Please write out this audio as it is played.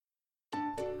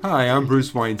Hi, I'm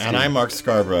Bruce Weinstein. And I'm Mark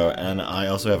Scarborough, and I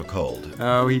also have a cold.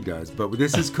 Oh, he does. But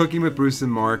this is Cooking with Bruce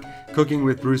and Mark, cooking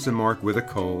with Bruce and Mark with a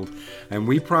cold. And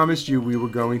we promised you we were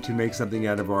going to make something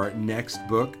out of our next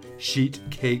book, Sheet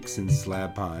Cakes and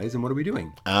Slab Pies. And what are we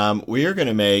doing? We are going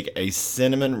to make a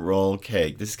cinnamon roll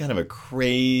cake. This is kind of a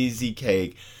crazy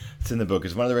cake. It's in the book.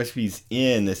 It's one of the recipes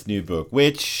in this new book,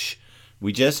 which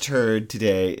we just heard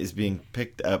today is being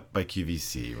picked up by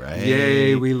QVC, right?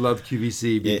 Yay, we love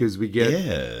QVC because we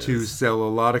get to sell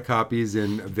a lot of copies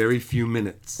in a very few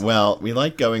minutes. Well, we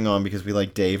like going on because we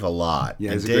like Dave a lot.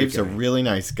 Yeah, and Dave's a really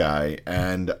nice guy.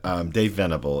 And Dave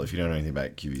Venable, if you don't know anything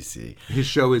about QVC. His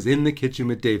show is In the Kitchen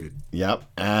with David. Yep.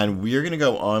 And we're going to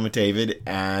go on with David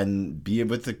and be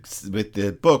with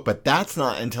the book. But that's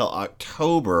not until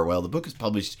October. Well, the book is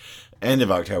published end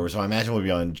of October, so I imagine we'll be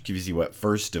on QVC,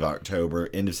 1st of October,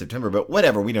 end of September, but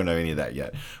whatever, we don't know any of that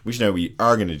yet. We just know we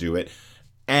are going to do it,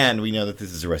 and we know that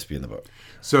this is a recipe in the book.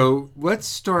 So let's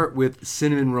start with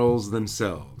cinnamon rolls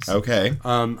themselves. Okay.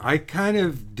 I kind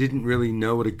of didn't really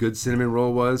know what a good cinnamon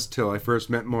roll was till I first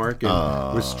met Mark and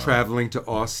was traveling to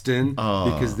Austin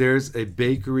because there's a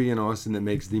bakery in Austin that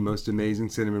makes the most amazing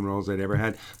cinnamon rolls I'd ever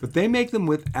had. But they make them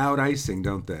without icing,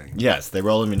 don't they? Yes, they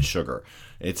roll them in sugar.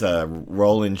 It's a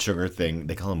roll-in sugar thing.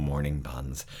 They call them morning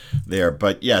buns there.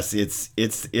 But yes, it's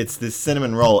this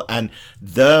cinnamon roll. And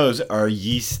those are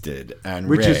yeasted and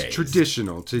Which raised. is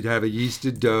traditional to have a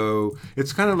yeasted dough.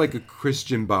 It's kind of like a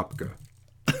Christian babka.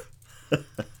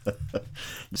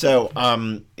 So,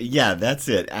 yeah, that's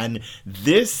it. And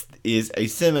this is a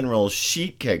cinnamon roll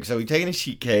sheet cake. So we've taken a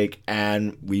sheet cake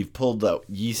and we've pulled the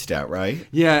yeast out, right?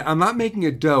 Yeah, I'm not making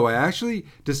a dough. I actually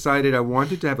decided I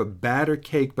wanted to have a batter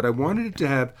cake, but I wanted it to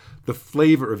have the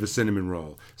flavor of a cinnamon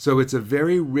roll. So it's a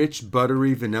very rich,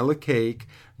 buttery vanilla cake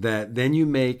that then you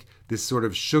make this sort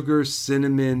of sugar,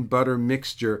 cinnamon, butter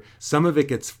mixture. Some of it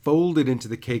gets folded into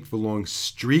the cake for long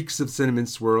streaks of cinnamon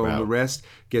swirl, and the rest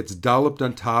gets dolloped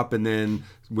on top, and then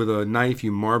with a knife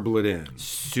you marble it in.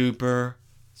 Super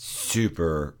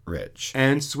rich.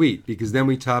 And sweet, because then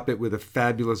we top it with a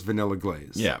fabulous vanilla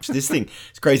glaze. Yeah, this thing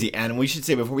is crazy. And we should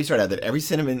say before we start out that every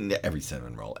cinnamon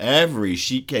roll, every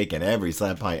sheet cake, and every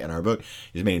slab pie in our book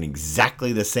is made in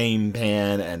exactly the same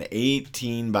pan, an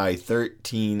 18 by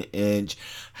 13 inch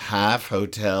half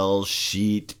hotel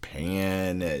sheet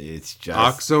pan. It's just...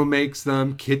 OXO makes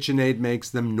them, KitchenAid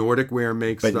makes them, Nordic Ware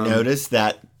makes them. But notice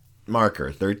that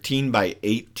marker, 13 by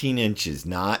 18 inches,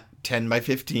 not 10 by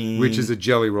 15. Which is a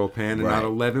jelly roll pan, and not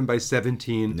 11 by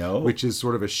 17, no. Which is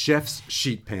sort of a chef's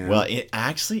sheet pan. Well,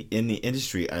 actually, in the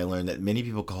industry, I learned that many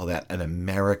people call that an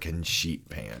American sheet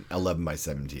pan, 11 by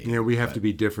 17. Yeah, we have to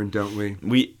be different, don't we?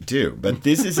 We do, but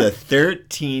this is a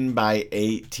 13 by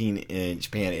 18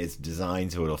 inch pan. It's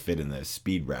designed so it'll fit in those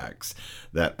speed racks,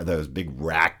 those big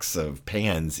racks of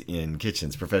pans in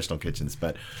kitchens, professional kitchens.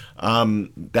 But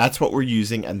that's what we're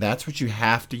using, and that's what you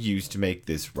have to use to make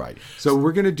this right. So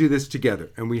we're going to do this together,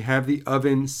 and we have the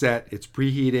oven set. It's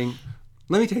preheating.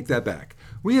 Let me take that back.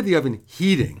 We have the oven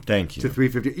heating. Thank you. To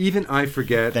 350. Even I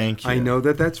forget. Thank you. I know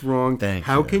that that's wrong.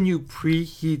 How can you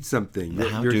preheat something?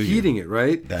 You're you? heating it,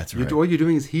 right? That's right. All you're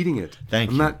doing is heating it.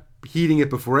 I'm not heating it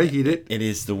before I heat it. It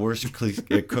is the worst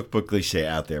cookbook cliche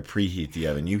out there. Preheat the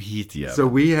oven. You heat the oven. So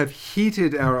we have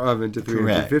heated our oven to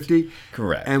 350.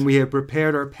 Correct. And we have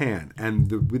prepared our pan. And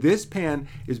this pan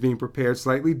is being prepared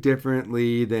slightly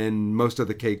differently than most of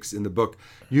the cakes in the book.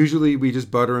 Usually we just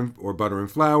butter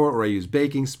and flour, or I use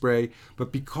baking spray.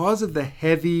 But because of the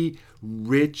heavy,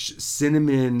 rich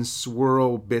cinnamon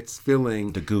swirl bits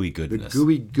filling, the gooey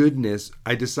goodness,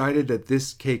 I decided that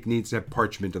this cake needs to have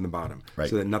parchment on the bottom,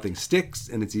 so that nothing sticks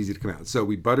and it's easy to come out. So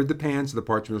we buttered the pan so the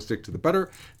parchment will stick to the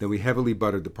butter. Then we heavily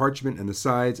buttered the parchment and the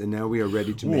sides, and now we are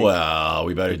ready to make. Well,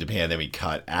 we buttered the pan, then we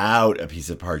cut out a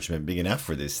piece of parchment big enough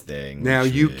for this thing. Now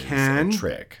you can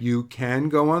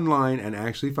go online and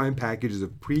actually find packages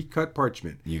of pre-cut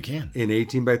parchment. You can in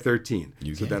 18 by 13.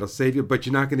 So that'll save you, but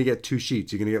you're not going to get 2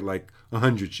 sheets. You're going to get like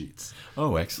 100 sheets.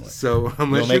 Oh, excellent. So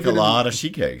unless you'll make a lot of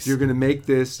sheet cakes. You're going to make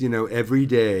this, every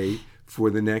day for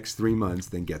the next 3 months,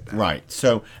 then get that. Right.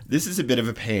 So this is a bit of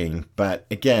a pain, but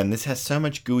again, this has so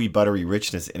much gooey, buttery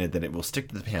richness in it that it will stick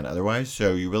to the pan otherwise.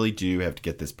 So you really do have to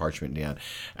get this parchment down.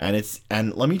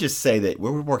 And let me just say that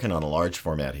we're working on a large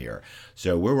format here.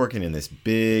 So we're working in this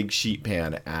big sheet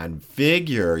pan, and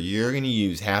figure you're going to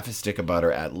use half a stick of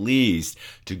butter at least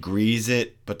to grease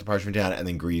it, put the parchment down, and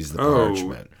then grease the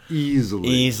parchment.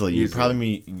 Easily. You're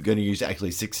probably going to use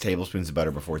actually 6 tablespoons of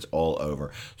butter before it's all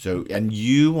over. So, and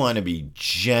you want to be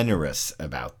generous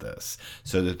about this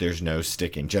so that there's no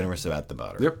sticking. Generous about the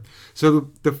butter. Yep.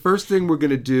 So the first thing we're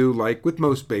going to do, like with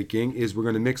most baking, is we're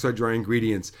going to mix our dry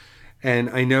ingredients. And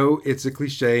I know it's a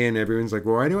cliche, and everyone's like,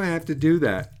 well, why do I have to do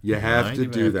that? You have to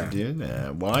do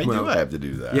that. Why do I have to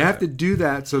do that? You have to do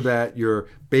that so that your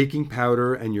baking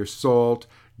powder and your salt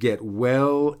get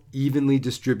well evenly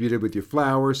distributed with your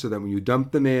flour, so that when you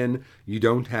dump them in, you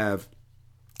don't have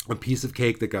a piece of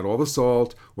cake that got all the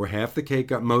salt, or half the cake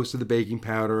got most of the baking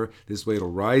powder. This way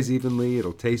it'll rise evenly,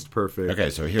 it'll taste perfect.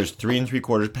 Okay, so here's 3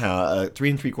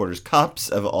 3/4 cups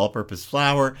of all-purpose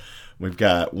flour. We've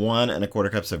got 1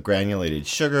 1/4 cups of granulated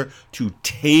sugar, 2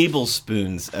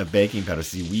 tablespoons of baking powder.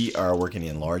 See, we are working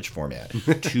in large format.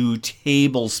 2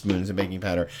 tablespoons of baking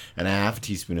powder and a half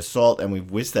teaspoon of salt, and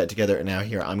we've whisked that together. And now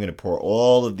here I'm going to pour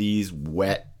all of these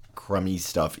wet, crummy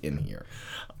stuff in here.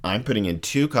 I'm putting in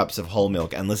 2 cups of whole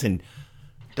milk, and listen,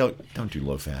 don't do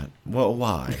low fat. Well,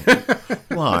 why?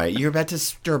 Why? You're about to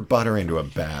stir butter into a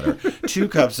batter. 2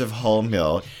 cups of whole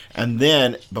milk, and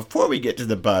then before we get to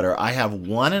the butter, I have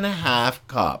 1.5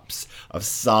 cups of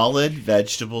solid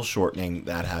vegetable shortening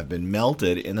that have been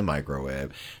melted in the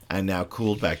microwave and now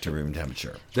cooled back to room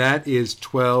temperature. That is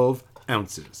 12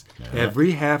 ounces.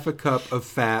 Every half a cup of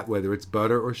fat, whether it's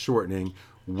butter or shortening,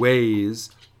 weighs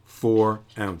 4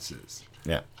 ounces.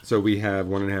 Yeah. So we have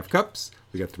 1.5 cups.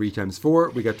 We got 3 times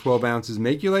 4. We got 12 ounces.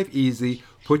 Make your life easy.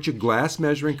 Put your glass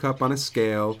measuring cup on a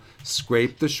scale.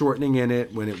 Scrape the shortening in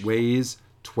it. When it weighs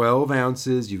 12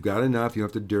 ounces, you've got enough. You don't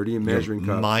have to dirty a measuring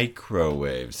cup.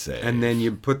 Microwave safe. And then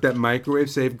you put that microwave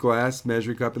safe glass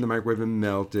measuring cup in the microwave and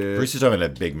melt it. Bruce is talking about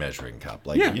a big measuring cup,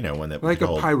 like one that like a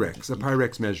hold...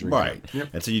 Pyrex measuring cup. Right. Yep.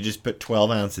 And so you just put 12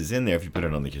 ounces in there if you put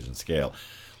it on the kitchen scale.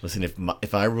 Listen,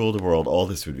 if I ruled the world, all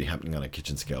this would be happening on a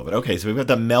kitchen scale. But okay, so we've got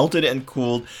the melted and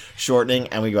cooled shortening,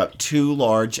 and we've got 2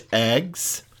 large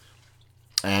eggs,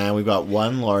 and we've got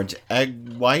 1 large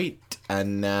egg white,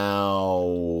 and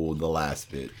now the last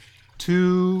bit.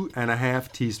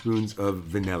 2.5 teaspoons of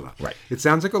vanilla. Right. It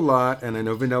sounds like a lot, and I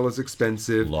know vanilla's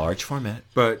expensive. Large format.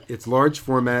 But it's large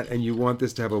format, and you want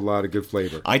this to have a lot of good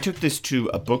flavor. I took this to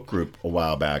a book group a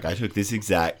while back. I took this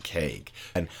exact cake,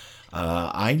 and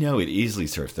I know it easily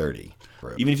served 30.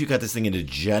 Even if you cut this thing into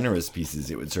generous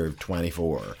pieces, it would serve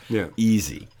 24. Yeah.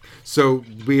 Easy. So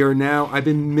I've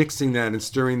been mixing that and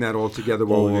stirring that all together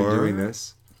while we've been doing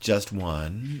this. Just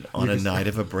one on a night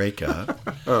of a breakup.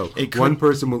 One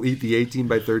person will eat the 18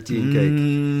 by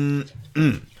 13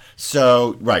 cake.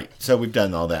 So we've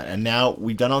done all that. And now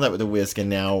we've done all that with a whisk, and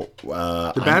now...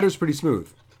 the batter's pretty smooth.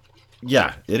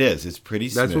 Yeah, it is. It's pretty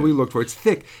smooth. That's what we look for. It's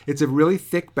thick. It's a really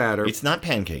thick batter. It's not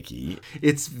pancakey.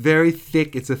 It's very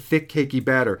thick. It's a thick, cakey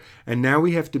batter. And now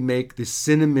we have to make the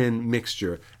cinnamon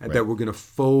mixture that we're going to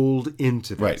fold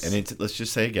into this. Right, and let's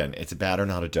just say again, it's a batter,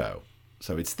 not a dough.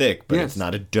 So it's thick, but it's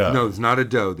not a dough. No, it's not a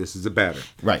dough. This is a batter.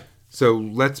 Right. So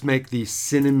let's make the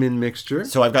cinnamon mixture.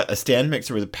 So I've got a stand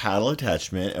mixer with a paddle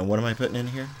attachment, and what am I putting in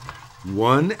here?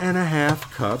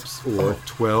 1.5 cups or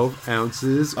 12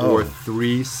 ounces or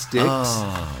 3 sticks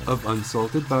of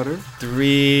unsalted butter.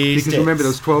 3 Because sticks. remember,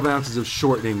 those 12 ounces of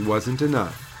shortening wasn't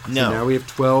enough. No. So now we have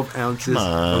 12 ounces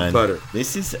of butter.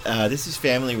 This is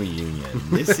family reunion.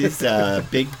 This is a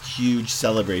big, huge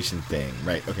celebration thing.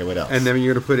 Right. Okay, what else? And then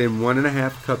you're going to put in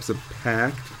 1.5 cups of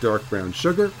packed dark brown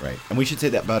sugar. Right. And we should say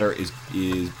that butter is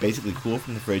basically cool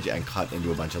from the fridge and cut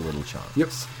into a bunch of little chunks. Yep.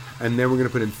 And then we're going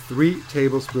to put in 3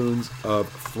 tablespoons of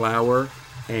flour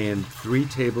and 3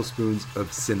 tablespoons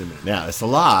of cinnamon. Now, it's a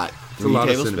lot. It's a lot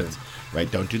of cinnamon. Right,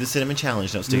 don't do the cinnamon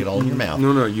challenge. Don't stick it all in your mouth.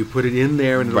 No, you put it in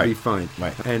there and it'll be fine.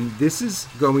 Right. And this is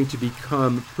going to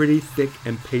become pretty thick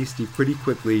and pasty pretty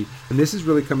quickly. And this is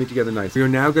really coming together nice. We are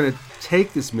now going to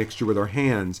take this mixture with our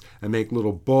hands and make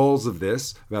little balls of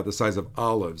this about the size of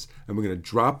olives. And we're going to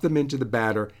drop them into the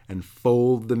batter and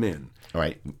fold them in. All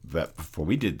right, but before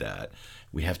we did that,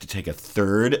 we have to take a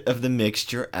third of the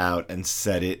mixture out and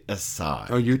set it aside.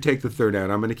 Oh, you take the third out.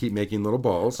 I'm going to keep making little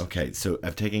balls. Okay, so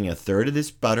I'm taking a third of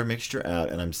this butter mixture out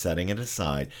and I'm setting it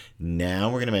aside. Now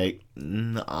we're going to make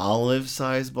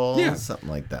olive-sized balls, something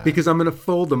like that. Because I'm going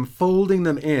to folding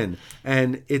them in.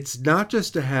 And it's not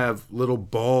just to have little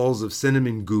balls of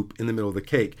cinnamon goop in the middle of the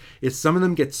cake. It's some of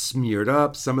them get smeared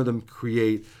up. Some of them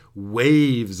create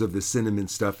waves of the cinnamon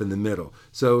stuff in the middle.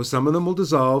 So some of them will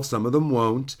dissolve, some of them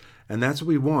won't. And that's what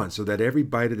we want, so that every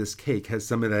bite of this cake has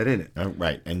some of that in it.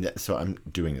 Right, and so I'm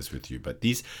doing this with you. But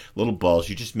these little balls,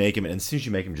 you just make them, and as soon as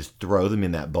you make them, just throw them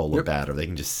in that bowl of batter. They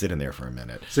can just sit in there for a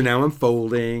minute. So now I'm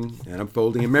folding, and I'm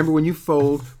folding. And remember, when you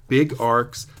fold big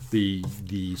arcs, the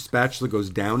spatula goes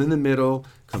down in the middle,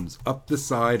 comes up the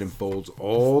side, and folds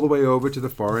all the way over to the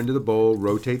far end of the bowl.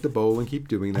 Rotate the bowl and keep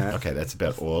doing that. Okay, that's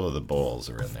about all of the balls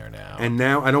are in there now. And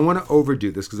now I don't want to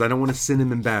overdo this because I don't want a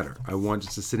cinnamon batter. I want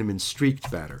just a cinnamon streaked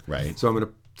batter. Right. So I'm going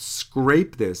to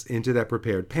scrape this into that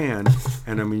prepared pan,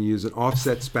 and I'm going to use an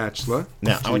offset spatula.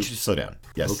 Now, I want you to slow down.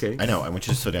 Yes. Okay. I know. I want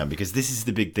you to slow down because this is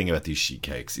the big thing about these sheet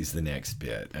cakes is the next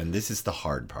bit. And this is the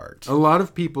hard part. A lot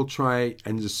of people try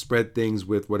and just spread things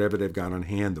with whatever they've got on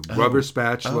hand. The rubber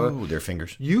spatula. Oh, their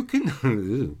fingers. You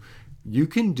can you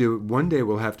can do it. One day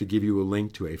we'll have to give you a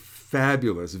link to a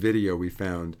fabulous video we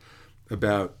found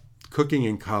about cooking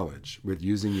in college with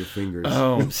using your fingers.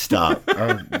 Oh, stop.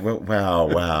 Oh,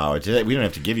 wow. We don't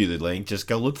have to give you the link. Just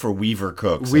go look for Weaver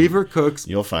Cooks. Weaver Cooks.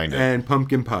 You'll find it. And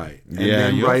pumpkin pie. And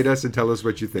then write us and tell us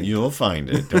what you think. You'll find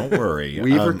it. Don't worry.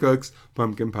 Weaver Cooks,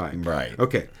 pumpkin pie. Right.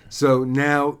 Okay. So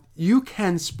now you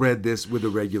can spread this with a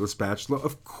regular spatula.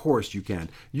 Of course you can.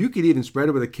 You could even spread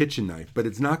it with a kitchen knife, but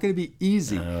it's not going to be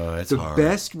easy. Oh, it's the hard.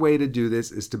 best way to do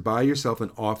this is to buy yourself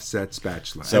an offset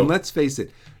spatula. So- and let's face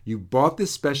it, you bought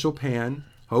this special pan.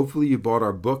 Hopefully you bought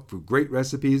our book for great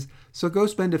recipes. So go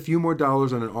spend a few more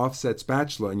dollars on an offset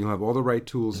spatula and you'll have all the right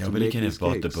tools to Nobody make can these have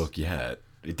bought the cakes. book yet.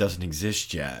 It doesn't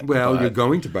exist yet. Well, but- you're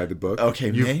going to buy the book.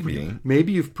 Okay, You've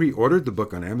maybe. you've pre-ordered the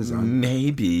book on Amazon.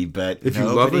 Maybe, but If you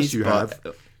love us, nobody's you bought-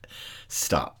 have.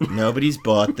 Stop. Nobody's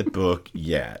bought the book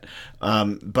yet.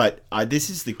 But this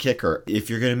is the kicker. If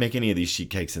you're going to make any of these sheet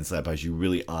cakes and slap pies, you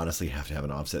really honestly have to have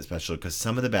an offset spatula because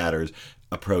some of the batters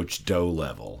approach dough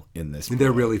level in this.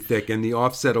 They're really thick, and the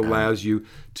offset allows you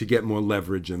to get more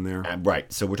leverage in there.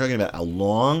 Right. So we're talking about a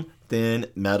long, thin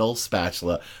metal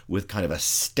spatula with kind of a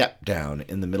step down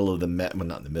in the middle of the well,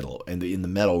 not in the middle, in the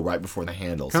metal right before the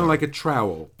handle. Kind of like a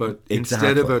trowel, but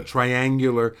instead of a Exactly.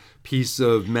 triangular piece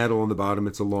of metal on the bottom,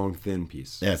 it's a long, thin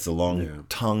piece. Yeah, it's a long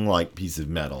tongue-like piece of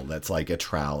metal that's like a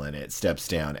trowel and it steps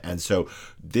down. And so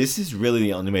this is really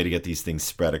the only way to get these things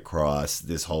spread across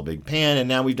this whole big pan. And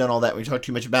now we've done all that. We talked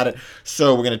too much about it.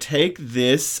 So we're going to take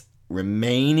this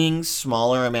remaining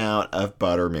smaller amount of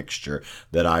butter mixture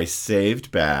that I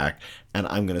saved back, and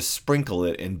I'm going to sprinkle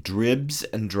it in dribs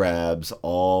and drabs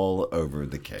all over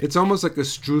the cake. It's almost like a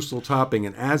streusel topping,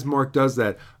 and as Mark does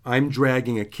that, I'm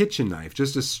dragging a kitchen knife,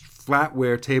 just a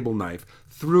flatware table knife,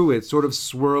 through it, sort of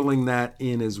swirling that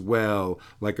in as well,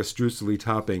 like a streusel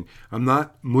topping. I'm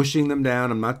not mushing them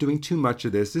down. I'm not doing too much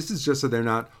of this. This is just so they're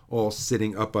not all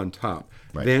sitting up on top.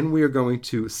 Right. Then we are going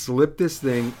to slip this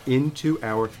thing into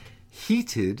our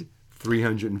heated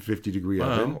 350-degree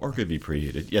oven. Or could be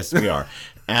preheated. Yes, we are.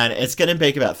 And it's going to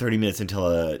bake about 30 minutes until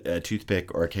a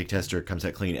toothpick or a cake tester comes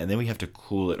out clean. And then we have to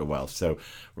cool it a while. So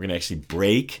we're going to actually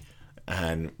break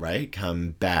and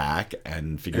come back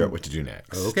and figure out what to do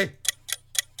next. Okay.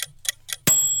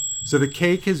 So the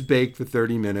cake has baked for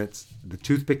 30 minutes. The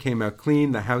toothpick came out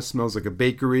clean. The house smells like a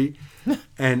bakery.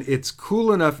 And it's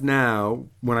cool enough now,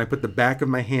 when I put the back of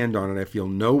my hand on it, I feel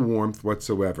no warmth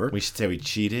whatsoever. We should say we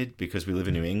cheated because we live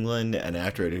in New England, and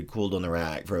after it had cooled on the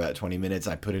rack for about 20 minutes,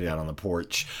 I put it out on the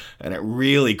porch, and it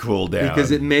really cooled down.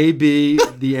 Because it may be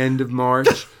the end of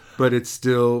March, but it's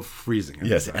still freezing.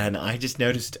 Yes, outside. and I just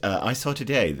noticed, I saw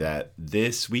today that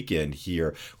this weekend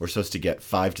here, we're supposed to get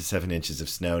 5 to 7 inches of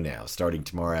snow now, starting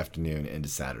tomorrow afternoon into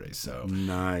Saturday. So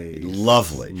Nice.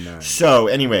 lovely. Nice. So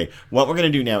anyway, what we're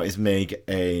going to do now is make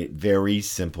a very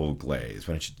simple glaze.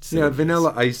 Why don't you say Yeah, what it is?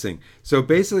 vanilla icing. So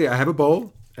basically, I have a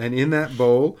bowl, and in that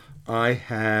bowl, I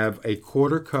have a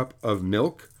 1/4 cup of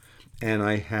milk, and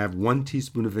I have 1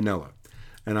 teaspoon of vanilla.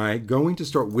 And I'm going to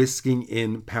start whisking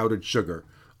in powdered sugar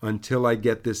until I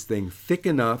get this thing thick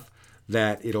enough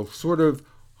that it'll sort of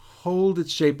hold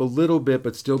its shape a little bit,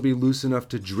 but still be loose enough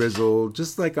to drizzle,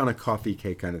 just like on a coffee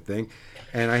cake kind of thing.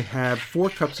 And I have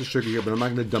 4 cups of sugar here, but I'm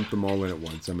not going to dump them all in at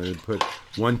once. I'm going to put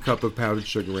 1 cup of powdered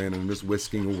sugar in, and I'm just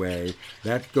whisking away.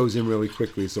 That goes in really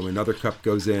quickly, so another cup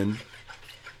goes in.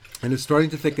 And it's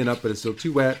starting to thicken up, but it's still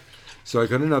too wet. So I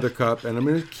got another cup, and I'm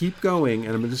going to keep going,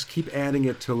 and I'm going to just keep adding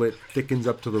it till it thickens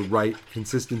up to the right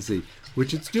consistency,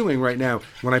 which it's doing right now.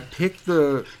 When I pick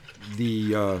the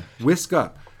whisk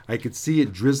up, I could see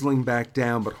it drizzling back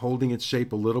down, but holding its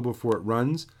shape a little before it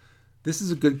runs. This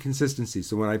is a good consistency.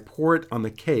 So when I pour it on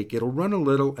the cake, it'll run a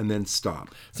little and then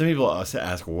stop. Some people also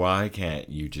ask, why can't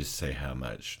you just say how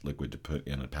much liquid to put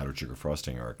in a powdered sugar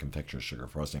frosting or a confectioner sugar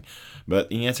frosting? But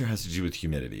the answer has to do with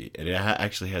humidity. It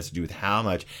actually has to do with how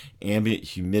much ambient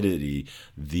humidity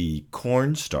the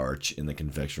cornstarch in the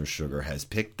confectioner sugar has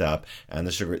picked up and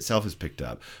the sugar itself has picked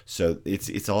up. So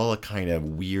it's all a kind of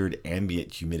weird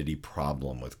ambient humidity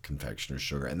problem with confectioner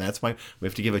sugar. And that's why we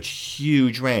have to give a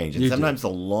huge range. And sometimes the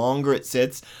longer it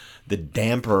sits, the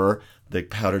damper the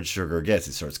powdered sugar gets.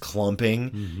 It starts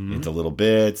clumping into little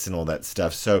bits and all that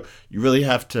stuff. So you really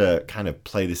have to kind of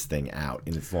play this thing out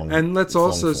in its long And let's its long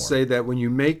also form. say that when you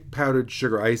make powdered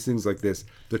sugar icings like this,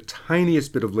 the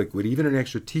tiniest bit of liquid, even an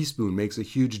extra teaspoon, makes a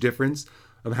huge difference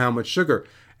of how much sugar.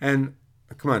 And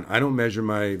come on, I don't measure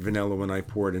my vanilla when I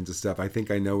pour it into stuff. I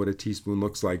think I know what a teaspoon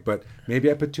looks like, but maybe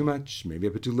I put too much, maybe I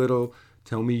put too little.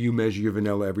 Tell me you measure your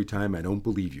vanilla every time. I don't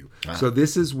believe you. So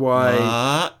this is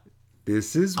why.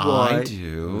 This is why. I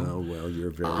do. Oh, well,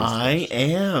 you're very I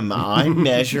special. am. I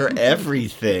measure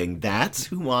everything. That's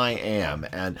who I am.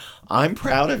 And I'm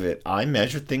proud of it. I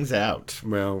measure things out.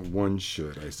 Well, one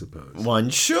should, I suppose.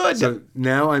 One should. So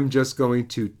now I'm just going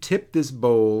to tip this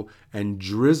bowl and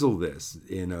drizzle this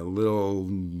in a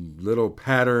little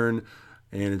pattern,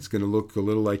 and it's going to look a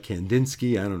little like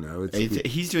Kandinsky. I don't know.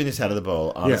 He's doing this out of the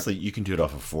bowl. Honestly, you can do it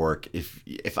off a fork.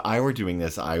 If I were doing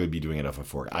this, I would be doing it off a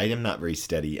fork. I am not very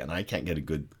steady, and I can't get a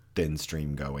good thin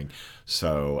stream going.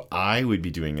 So I would be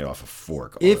doing it off a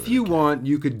fork. If you want,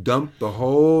 you could dump the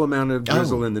whole amount of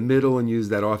drizzle in the middle and use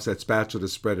that offset spatula to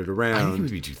spread it around. I think it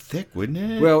would be too thick, wouldn't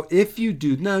it? Well, if you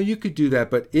do, no, you could do that.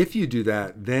 But if you do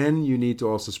that, then you need to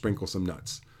also sprinkle some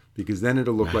nuts, because then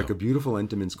it'll look like a beautiful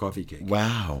Entenmann's coffee cake.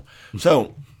 Wow.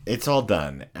 So it's all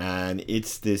done, and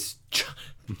it's this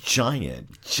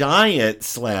giant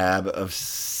slab of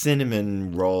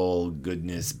cinnamon roll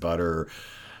goodness, butter,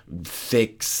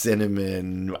 thick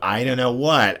cinnamon. I don't know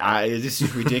what. This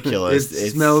is ridiculous.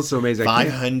 It smells so amazing.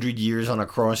 500 years on a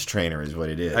cross trainer is what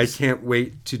it is. I can't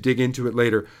wait to dig into it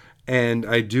later. And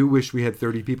I do wish we had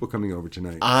 30 people coming over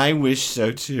tonight. I wish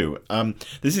so too.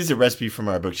 This is a recipe from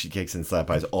our book, Sheet Cakes and Slab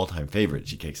Pies, all-time favorite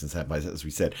Sheet Cakes and Slab Pies, as we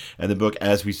said. And the book,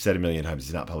 as we've said a million times,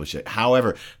 is not published yet.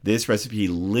 However, this recipe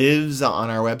lives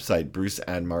on our website,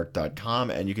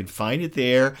 bruceandmark.com, and you can find it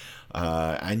there.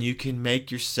 And you can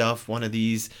make yourself one of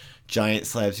these giant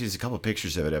slabs. There's a couple of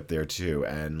pictures of it up there too.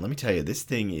 And let me tell you, this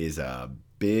thing is a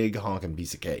big honking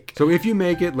piece of cake. So if you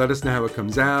make it, let us know how it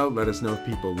comes out. Let us know if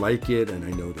people like it, and I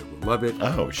know they will love it.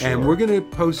 Oh, sure. And we're going to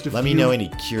post a few. Let me know any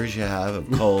cures you have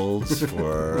of colds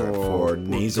for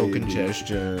nasal baby.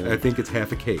 congestion. I think it's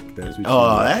half a cake. That's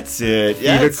what that's it. Feed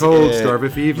a cold, starve a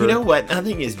fever. You know what?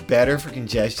 Nothing is better for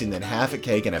congestion than half a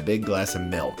cake and a big glass of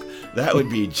milk. That would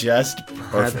be just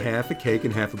perfect. Have half a cake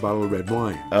and half a bottle of red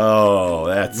wine. Oh,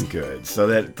 that's good. So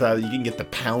that you can get the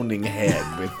pounding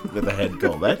head with a head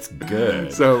cold. That's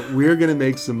good. So we're going to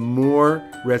make some more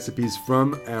recipes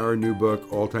from our new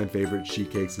book, All Time Favorite Sheet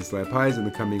Cakes and Slab Pies, in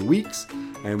the coming weeks.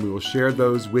 And we will share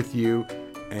those with you.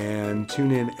 And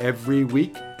tune in every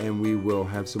week, and we will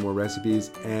have some more recipes.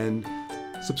 And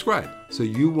subscribe so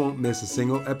you won't miss a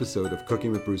single episode of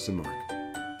Cooking with Bruce and Mark.